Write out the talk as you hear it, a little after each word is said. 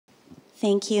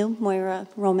Thank you, Moira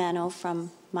Romano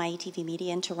from My TV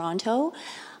Media in Toronto.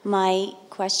 My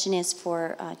question is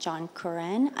for John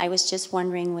Curran. I was just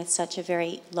wondering, with such a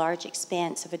very large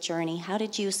expanse of a journey, how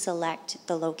did you select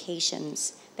the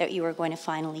locations that you were going to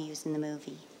finally use in the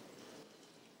movie?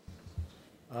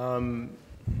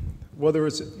 Well, there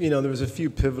was a few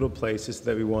pivotal places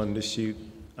that we wanted to shoot.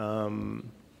 Uluru,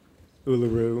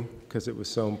 because it was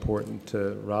so important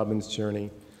to Robin's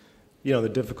journey. The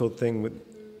difficult thing with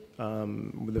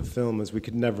the film is we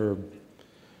could never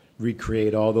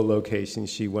recreate all the locations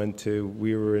she went to.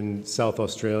 We were in South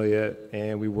Australia,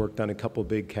 and we worked on a couple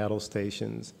big cattle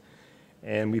stations.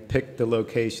 And we picked the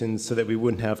locations so that we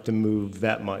wouldn't have to move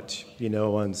that much.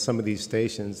 On some of these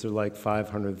stations, they're like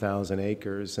 500,000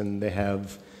 acres, and they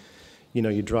have,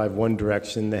 you drive one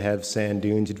direction, they have sand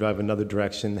dunes, you drive another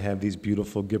direction, they have these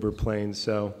beautiful gibber plains.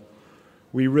 So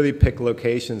we really picked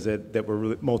locations that were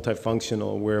really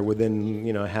multifunctional, where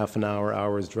within, half an hour,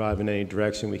 hour's drive in any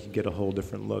direction, we could get a whole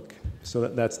different look. So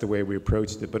that's the way we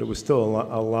approached it. But it was still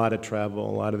a lot of travel.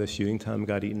 A lot of the shooting time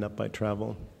got eaten up by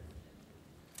travel.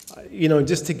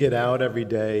 Just to get out every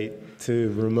day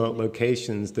to remote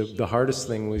locations, the hardest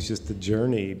thing was just the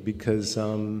journey, because,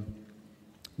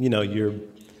 you're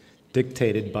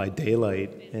dictated by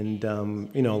daylight. And,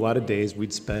 a lot of days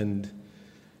we'd spend,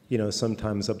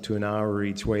 sometimes up to an hour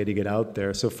each way to get out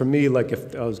there. So for me, like,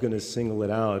 if I was going to single it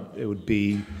out, it would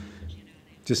be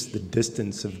just the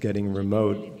distance of getting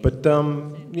remote. But,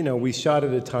 we shot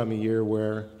at a time of year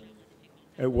where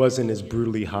it wasn't as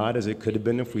brutally hot as it could have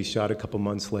been if we shot a couple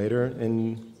months later.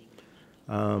 And,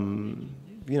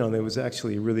 there was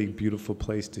actually a really beautiful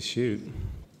place to shoot.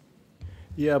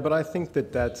 Yeah, but I think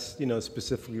that's,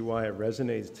 specifically why it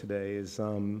resonates today is,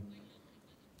 I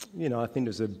think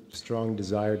there's a strong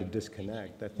desire to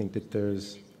disconnect. I think that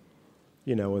there's,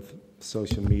 with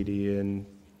social media and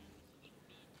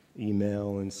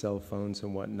email and cell phones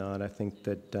and whatnot, I think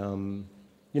that,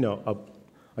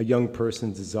 a young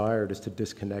person's desire is to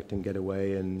disconnect and get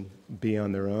away and be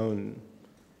on their own.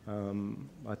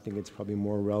 I think it's probably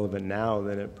more relevant now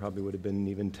than it probably would have been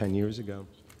even 10 years ago.